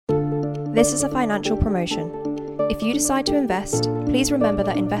This is a financial promotion. If you decide to invest, please remember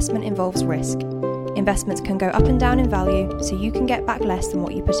that investment involves risk. Investments can go up and down in value, so you can get back less than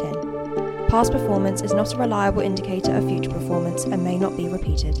what you put in. Past performance is not a reliable indicator of future performance and may not be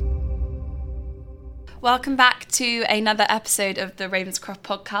repeated. Welcome back to another episode of the Ravenscroft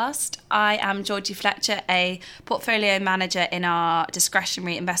podcast. I am Georgie Fletcher, a portfolio manager in our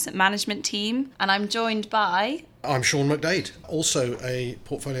discretionary investment management team, and I'm joined by... I'm Shaun McDade, also a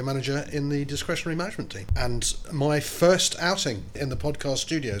portfolio manager in the discretionary management team, and my first outing in the podcast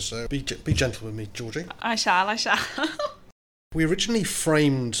studio, so be gentle with me, Georgie. I shall. We originally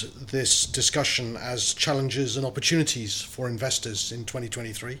framed this discussion as challenges and opportunities for investors in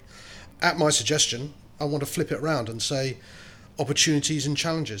 2023. At my suggestion, I want to flip it around and say opportunities and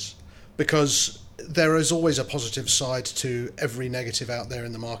challenges, because there is always a positive side to every negative out there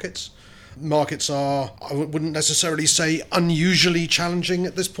in the markets. Markets are, I wouldn't necessarily say unusually challenging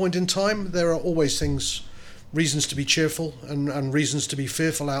at this point in time. There are always reasons to be cheerful and reasons to be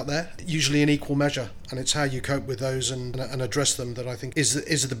fearful out there, usually in equal measure. And it's how you cope with those and address them that I think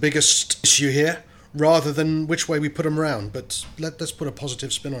is the biggest issue here, rather than which way we put them around. But let's put a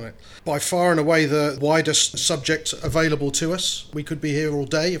positive spin on it. By far and away the widest subject available to us. We could be here all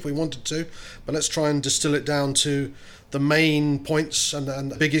day if we wanted to, but let's try and distill it down to the main points and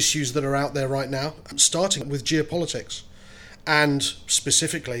the big issues that are out there right now, starting with geopolitics. And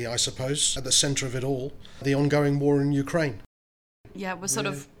specifically, I suppose, at the centre of it all, the ongoing war in Ukraine. Yeah, we're sort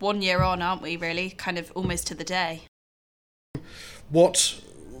of 1 year on, aren't we, really? Kind of almost to the day. What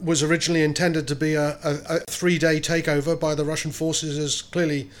was originally intended to be a 3-day takeover by the Russian forces has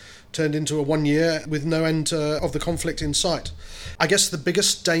clearly turned into a 1 year with no end of the conflict in sight. I guess the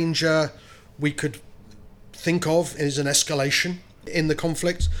biggest danger we could think of is an escalation in the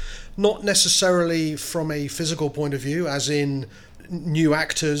conflict, not necessarily from a physical point of view, as in new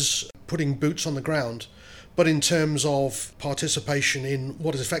actors putting boots on the ground, but in terms of participation in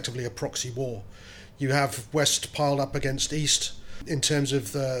what is effectively a proxy war. You have West piled up against East in terms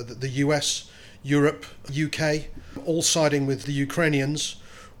of the US, Europe, UK, all siding with the Ukrainians,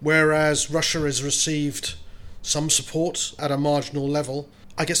 whereas Russia has received some support at a marginal level.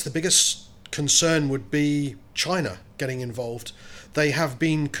 I guess the biggest concern would be China getting involved. They have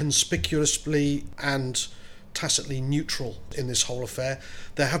been conspicuously and tacitly neutral in this whole affair.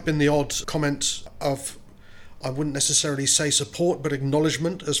 There have been the odd comment of, I wouldn't necessarily say support, but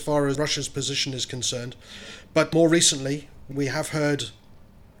acknowledgement as far as Russia's position is concerned. But more recently, we have heard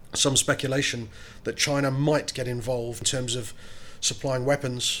some speculation that China might get involved in terms of supplying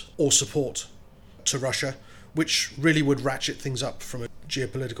weapons or support to Russia, which really would ratchet things up from a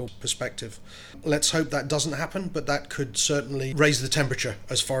geopolitical perspective. Let's hope that doesn't happen, but that could certainly raise the temperature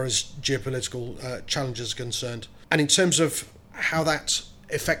as far as geopolitical challenges are concerned. And in terms of how that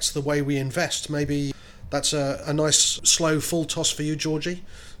affects the way we invest, maybe that's a nice slow full toss for you, Georgie,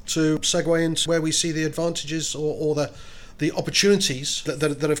 to segue into where we see the advantages or the opportunities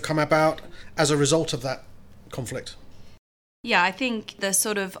that have come about as a result of that conflict. Yeah, I think the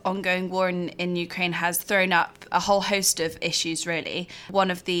sort of ongoing war in Ukraine has thrown up a whole host of issues, really. One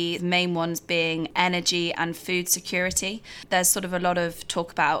of the main ones being energy and food security. There's sort of a lot of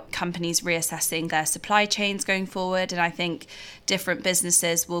talk about companies reassessing their supply chains going forward, and I think different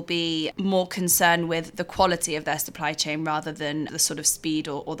businesses will be more concerned with the quality of their supply chain rather than the sort of speed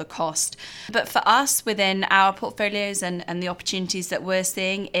or the cost. But for us, within our portfolios and the opportunities that we're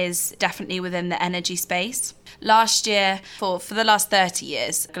seeing is definitely within the energy space. Last year, for the last 30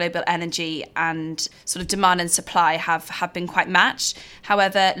 years, global energy and sort of demand and supply have been quite matched.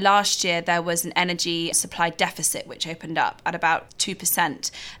 However, last year there was an energy supply deficit which opened up at about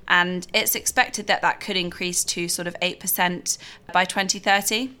 2%. And it's expected that could increase to sort of 8% by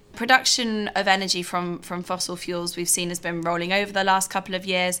 2030. Production of energy from fossil fuels we've seen has been rolling over the last couple of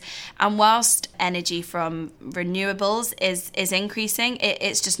years, and whilst energy from renewables is increasing,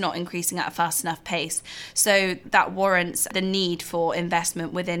 it's just not increasing at a fast enough pace. So that warrants the need for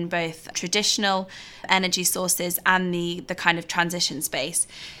investment within both traditional energy sources and the kind of transition space.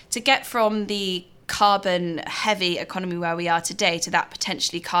 To get from the carbon-heavy economy where we are today to that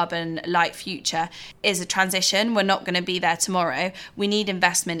potentially carbon-light future is a transition. We're not going to be there tomorrow. We need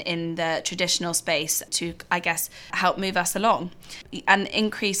investment in the traditional space to, I guess, help move us along. An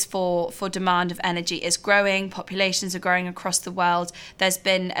increase for demand of energy is growing. Populations are growing across the world. There's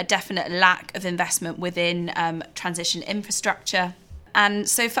been a definite lack of investment within transition infrastructure. And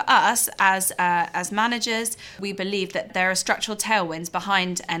so for us as managers, we believe that there are structural tailwinds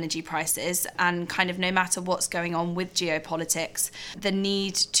behind energy prices, and kind of no matter what's going on with geopolitics, the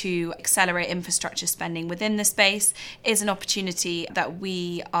need to accelerate infrastructure spending within the space is an opportunity that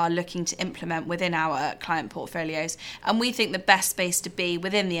we are looking to implement within our client portfolios. And we think the best space to be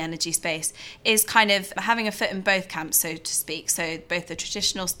within the energy space is kind of having a foot in both camps, so to speak. So both the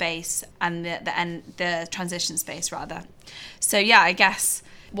traditional space and the transition space, rather. So yeah, I guess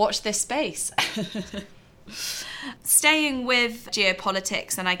watch this space. Staying with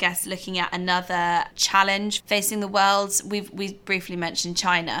geopolitics, and I guess looking at another challenge facing the world, we've briefly mentioned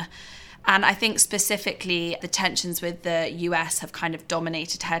China. And I think specifically the tensions with the US have kind of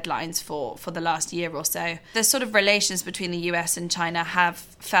dominated headlines for the last year or so. The sort of relations between the US and China have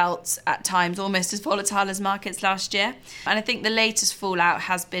felt at times almost as volatile as markets last year. And I think the latest fallout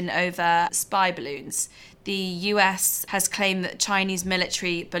has been over spy balloons. The US has claimed that Chinese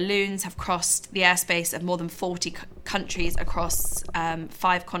military balloons have crossed the airspace of more than 40 countries across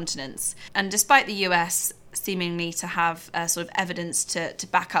 5 continents. And despite the US seemingly to have sort of evidence to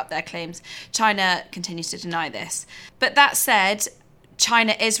back up their claims, China continues to deny this. But that said,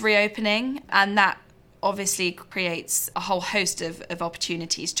 China is reopening, and that obviously creates a whole host of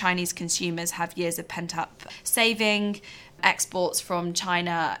opportunities. Chinese consumers have years of pent-up saving. Exports from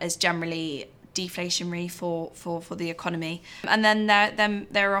China is generally deflationary for the economy. And then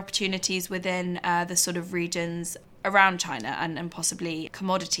there are opportunities within the sort of regions around China and possibly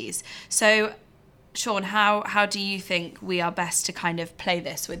commodities. So Shaun, how do you think we are best to kind of play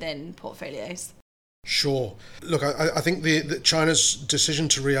this within portfolios? Sure. Look, I think the China's decision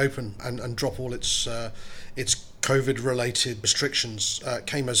to reopen and drop all its COVID-related restrictions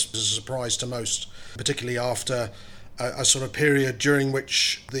came as a surprise to most, particularly after a sort of period during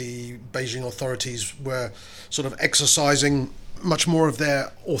which the Beijing authorities were sort of exercising much more of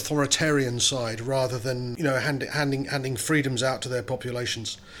their authoritarian side rather than, handing freedoms out to their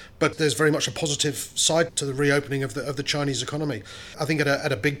populations. But there's very much a positive side to the reopening of the Chinese economy. I think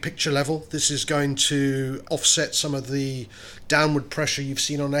at a big picture level, this is going to offset some of the downward pressure you've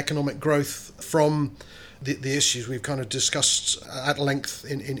seen on economic growth from the issues we've kind of discussed at length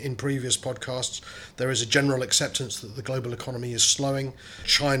in previous podcasts. There is a general acceptance that the global economy is slowing.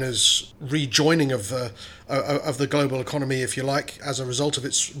 China's rejoining of the global economy, if you like, as a result of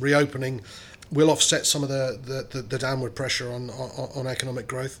its reopening, will offset some of the downward pressure on economic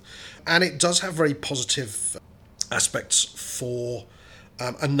growth. And it does have very positive aspects for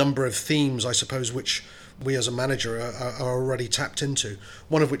a number of themes, I suppose, which we as a manager are already tapped into.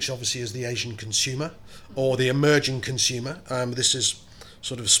 One of which obviously is the Asian consumer or the emerging consumer. This is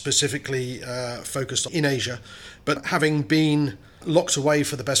sort of specifically focused in Asia, but having been locked away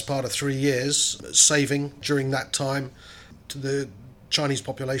for the best part of 3 years, saving during that time, the Chinese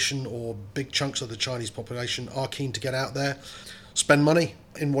population or big chunks of the Chinese population are keen to get out there, spend money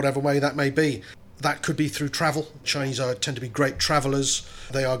in whatever way that may be. That could be through travel. Chinese tend to be great travellers.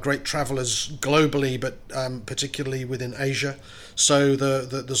 They are great travellers globally, but particularly within Asia. So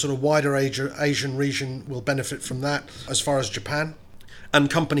the sort of wider Asian region will benefit from that, as far as Japan. And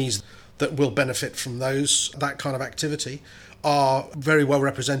companies that will benefit from that kind of activity are very well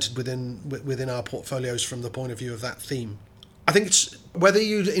represented within our portfolios from the point of view of that theme. I think it's whether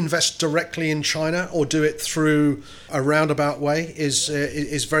you invest directly in China or do it through a roundabout way is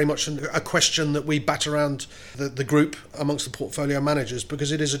very much a question that we bat around the group amongst the portfolio managers,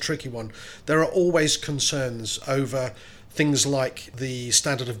 because it is a tricky one. There are always concerns over things like the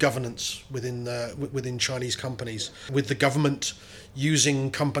standard of governance within Chinese companies, with the government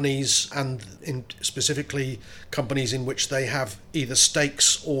using companies, and specifically companies in which they have either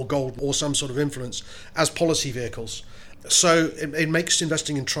stakes or gold or some sort of influence, as policy vehicles. So it makes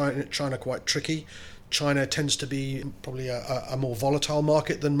investing in China quite tricky. China tends to be probably a more volatile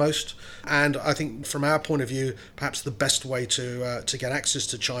market than most, and I think from our point of view, perhaps the best way to get access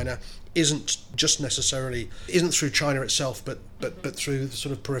to China isn't through China itself, but through the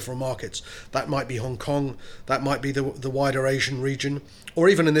sort of peripheral markets. That might be Hong Kong, that might be the wider Asian region, or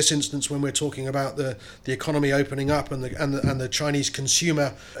even in this instance when we're talking about the economy opening up and the Chinese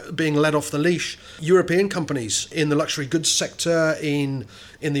consumer being let off the leash. European companies in the luxury goods sector, in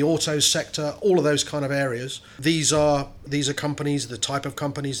the auto sector, all of those kind of areas. These are companies, the type of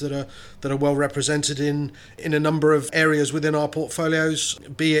companies that are well represented in a number of areas within our portfolios,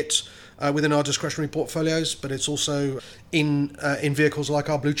 be it within our discretionary portfolios, but it's also in vehicles like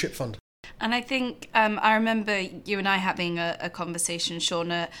our blue chip fund. And I think I remember you and I having a conversation,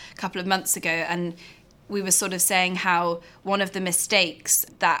 Shaun, a couple of months ago, and we were sort of saying how one of the mistakes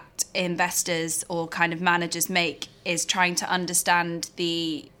that investors or kind of managers make is trying to understand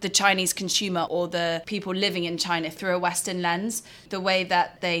the Chinese consumer or the people living in China through a Western lens. The way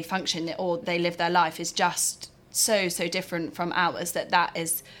that they function or they live their life is just so different from ours that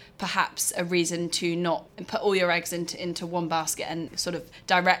is perhaps a reason to not put all your eggs into one basket and sort of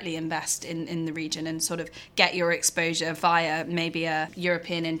directly invest in the region and sort of get your exposure via maybe a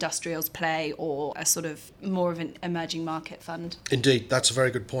European industrials play or a sort of more of an emerging market fund. Indeed, that's a very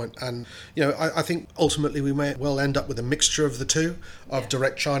good point. And, I think ultimately we may well end up with a mixture of the two, of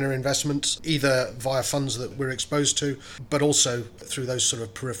direct China investments, either via funds that we're exposed to, but also through those sort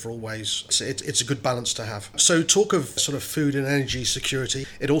of peripheral ways. It's a good balance to have. So talk of sort of food and energy security.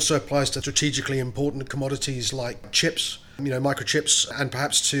 It also applies to strategically important commodities like chips, microchips, and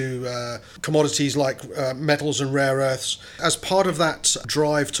perhaps to commodities like metals and rare earths. As part of that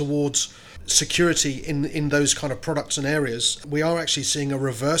drive towards security in those kind of products and areas, we are actually seeing a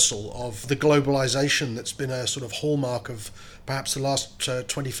reversal of the globalization that's been a sort of hallmark of perhaps the last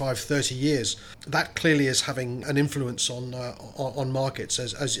 25, 30 years. That clearly is having an influence on markets,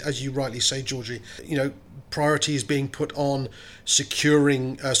 as you rightly say, Georgie. Priority is being put on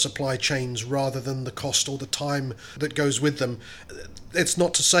securing supply chains rather than the cost or the time that goes with them. It's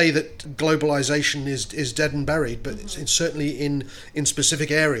not to say that globalization is dead and buried, but it's certainly in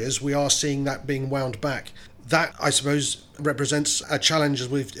specific areas we are seeing that being wound back. That, I suppose, represents a challenge as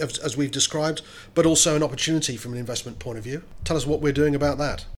we've described, but also an opportunity from an investment point of view. Tell us what we're doing about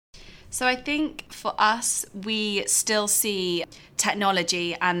that. So I think for us, we still see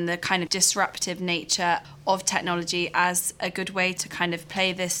technology and the kind of disruptive nature of technology as a good way to kind of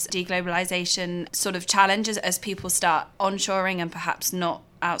play this deglobalization sort of challenge as people start onshoring and perhaps not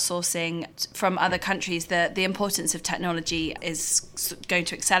outsourcing from other countries. The importance of technology is going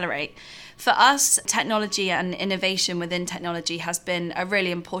to accelerate. For us, technology and innovation within technology has been a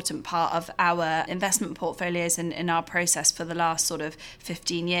really important part of our investment portfolios and in our process for the last sort of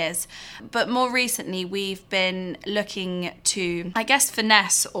 15 years. But more recently, we've been looking to, I guess,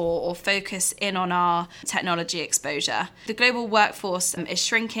 finesse or focus in on our technology exposure. The global workforce is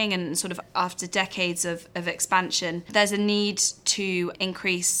shrinking, and sort of after decades of expansion, there's a need to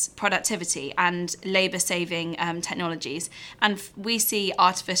increase productivity and labour-saving technologies. And we see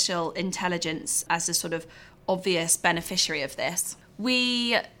artificial intelligence as a sort of obvious beneficiary of this.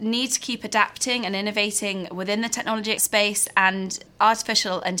 We need to keep adapting and innovating within the technology space, and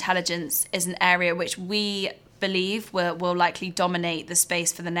artificial intelligence is an area which we believe will likely dominate the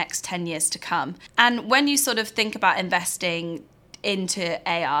space for the next 10 years to come. And when you sort of think about investing into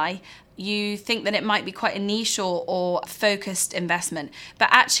AI, you think that it might be quite a niche or focused investment. But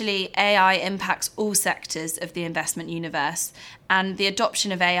actually, AI impacts all sectors of the investment universe. And the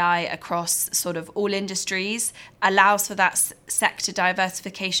adoption of AI across sort of all industries allows for that sector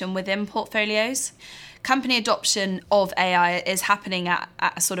diversification within portfolios. Company adoption of AI is happening at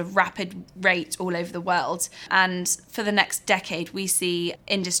a sort of rapid rate all over the world. And for the next decade, we see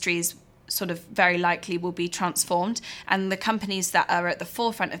industries sort of very likely will be transformed, and the companies that are at the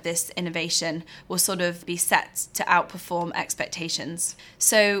forefront of this innovation will sort of be set to outperform expectations.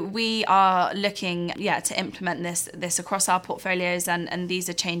 So we are looking to implement this across our portfolios, and these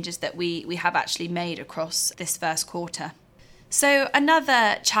are changes that we have actually made across this first quarter. So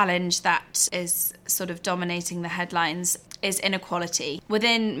another challenge that is sort of dominating the headlines is inequality.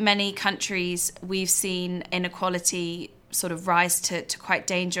 Within many countries, we've seen inequality sort of rise to quite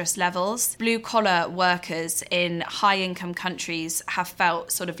dangerous levels. Blue-collar workers in high-income countries have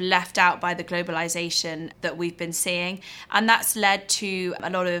felt sort of left out by the globalization that we've been seeing, and that's led to a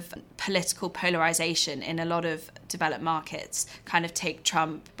lot of political polarization in a lot of developed markets. Kind of take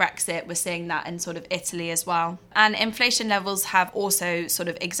Trump, Brexit, we're seeing that in sort of Italy as well. And inflation levels have also sort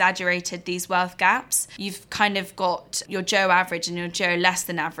of exaggerated these wealth gaps. You've kind of got your Joe average and your Joe less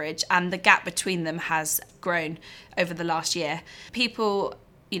than average, and the gap between them has grown over the last year. People,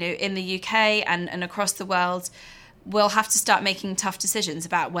 in the UK and across the world will have to start making tough decisions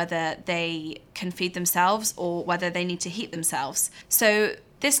about whether they can feed themselves or whether they need to heat themselves. So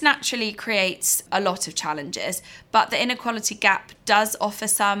this naturally creates a lot of challenges, but the inequality gap does offer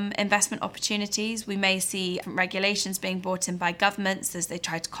some investment opportunities. We may see regulations being brought in by governments as they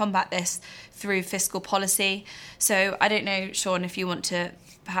try to combat this through fiscal policy. So I don't know, Shaun, if you want to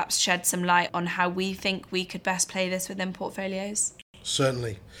perhaps shed some light on how we think we could best play this within portfolios.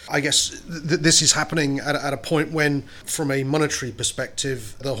 Certainly. I guess this is happening at a point when, from a monetary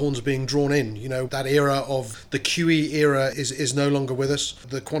perspective, the horn's being drawn in. That era of the QE era is no longer with us.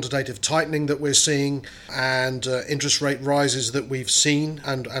 The quantitative tightening that we're seeing and interest rate rises that we've seen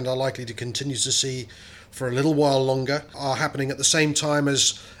and are likely to continue to see for a little while longer are happening at the same time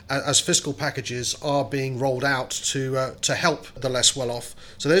as fiscal packages are being rolled out to help the less well off.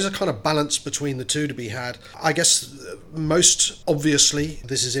 So there's a kind of balance between the two to be had. I guess most obviously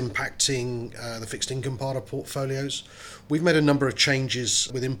this is impacting the fixed income part of portfolios. We've made a number of changes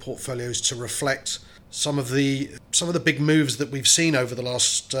within portfolios to reflect some of the big moves that we've seen over the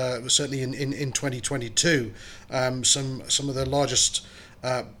last certainly in 2022. Some of the largest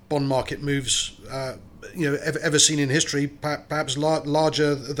bond market moves ever seen in history, perhaps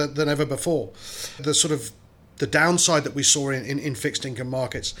larger than ever before. The downside that we saw in fixed income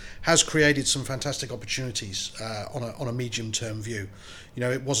markets has created some fantastic opportunities on a medium term view.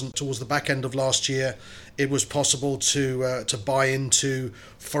 It wasn't towards the back end of last year. It was possible to buy into,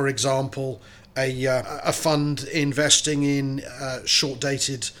 for example, a fund investing in short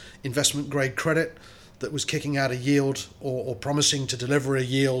dated investment grade credit that was kicking out a yield or promising to deliver a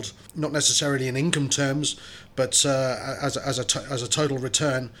yield, not necessarily in income terms, but as a total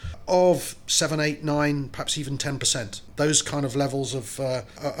return of 7, 8, 9, perhaps even 10%. Those kind of levels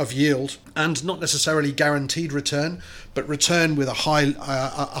of yield, and not necessarily guaranteed return, but return with a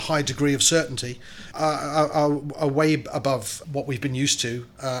high degree of certainty, are way above what we've been used to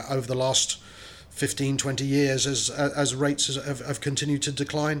over the last 15, 20 years as rates have continued to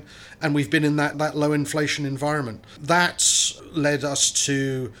decline, and we've been in that low inflation environment. That's led us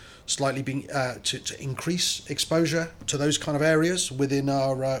to slightly to increase exposure to those kind of areas within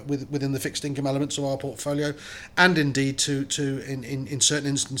our within the fixed income elements of our portfolio, and indeed to in certain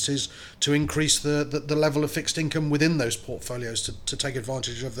instances to increase the level of fixed income within those portfolios to take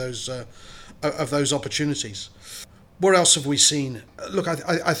advantage of those opportunities. What else have we seen? Look,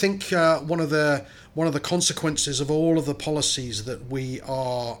 I think one of the consequences of all of the policies that we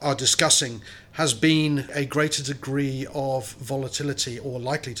are discussing has been a greater degree of volatility, or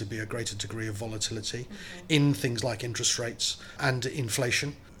likely to be a greater degree of volatility in things like interest rates and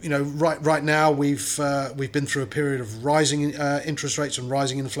inflation. Right now we've been through a period of rising interest rates and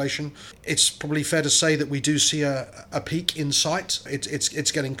rising inflation. It's probably fair to say that we do see a peak in sight.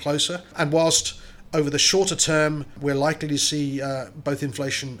 It's getting closer, and whilst over the shorter term, we're likely to see both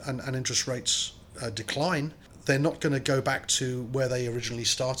inflation and interest rates decline. They're not going to go back to where they originally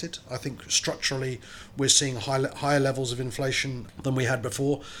started. I think structurally we're seeing higher levels of inflation than we had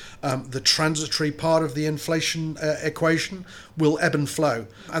before. The transitory part of the inflation equation will ebb and flow,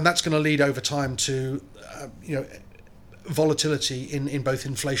 and that's going to lead over time to volatility in both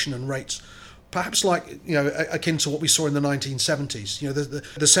inflation and rates. Perhaps akin to what we saw in the 1970s.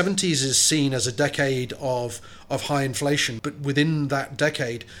 The 70s is seen as a decade of high inflation, but within that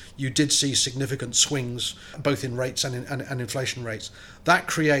decade, you did see significant swings, both in rates and inflation rates. That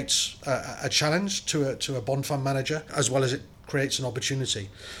creates a challenge to a bond fund manager, as well as it creates an opportunity.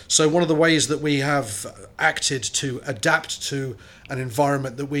 So one of the ways that we have acted to adapt to an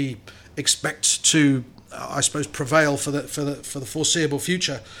environment that we expect to, I suppose, prevail for the foreseeable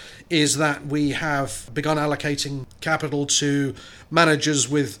future is that we have begun allocating capital to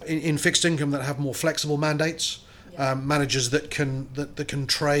managers in fixed income that have more flexible mandates, managers that can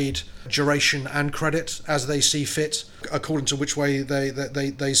trade duration and credit as they see fit, according to which way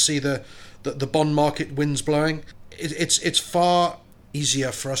they see the bond market winds blowing. It's far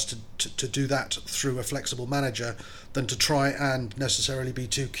easier for us to do that through a flexible manager than to try and necessarily be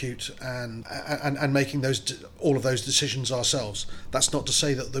too cute and making all of those decisions ourselves. That's not to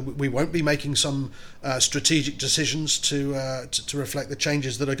say that we won't be making some strategic decisions to reflect the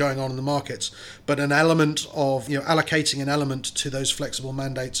changes that are going on in the markets, but an element of allocating an element to those flexible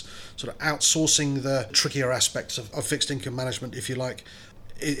mandates, sort of outsourcing the trickier aspects of fixed income management, if you like,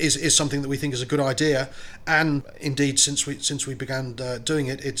 is something that we think is a good idea, and indeed since we began doing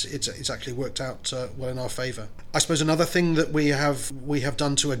it, it's actually worked out well in our favour. I suppose another thing that we have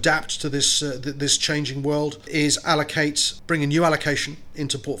done to adapt to this changing world is bring a new allocation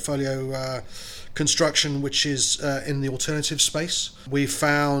into portfolio construction, which is in the alternative space. We've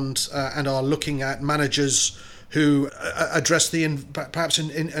found and are looking at managers who address the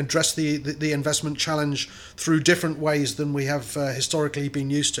investment challenge through different ways than we have historically been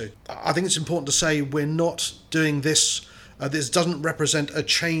used to. I think it's important to say we're not doing this. This doesn't represent a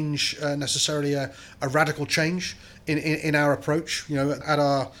change, necessarily a radical change in our approach.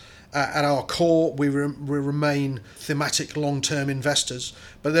 At our core, we remain thematic long-term investors,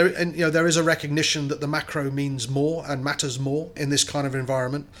 but there is a recognition that the macro means more and matters more in this kind of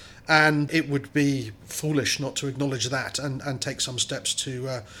environment, and it would be foolish not to acknowledge that and take some steps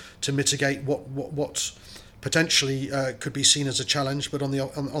to mitigate what potentially could be seen as a challenge, but on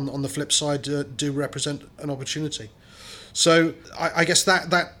the flip side do represent an opportunity. So I guess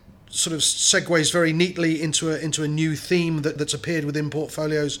that sort of segues very neatly into a new theme that's appeared within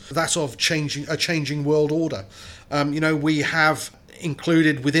portfolios, that of changing world order. We have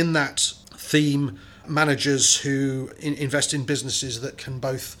included within that theme managers who invest in businesses that can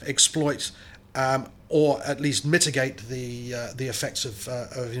both exploit or at least mitigate the effects of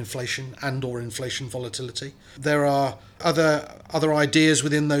inflation and or inflation volatility. There are other ideas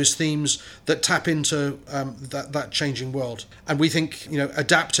within those themes that tap into that changing world, and we think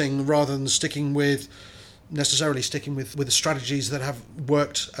adapting rather than necessarily sticking with the strategies that have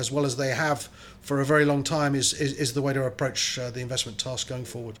worked as well as they have for a very long time is the way to approach the investment task going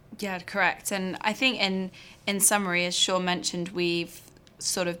forward. Yeah, correct. And I think in summary, as Shaun mentioned, we've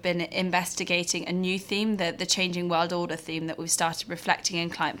sort of been investigating a new theme, the changing world order theme that we've started reflecting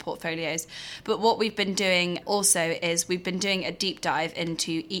in client portfolios. But what we've been doing also is we've been doing a deep dive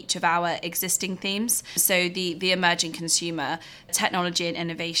into each of our existing themes. So the emerging consumer, technology and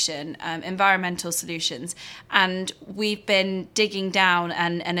innovation, environmental solutions. And we've been digging down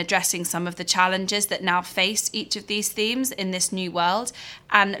and addressing some of the challenges that now face each of these themes in this new world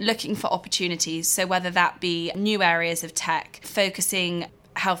and looking for opportunities. So whether that be new areas of tech, focusing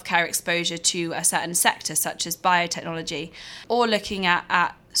healthcare exposure to a certain sector such as biotechnology, or looking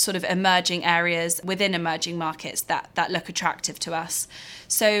at sort of emerging areas within emerging markets that look attractive to us.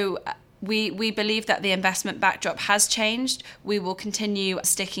 So we believe that the investment backdrop has changed. We will continue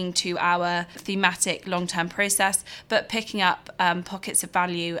sticking to our thematic long-term process, but picking up pockets of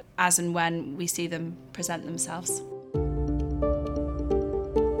value as and when we see them present themselves.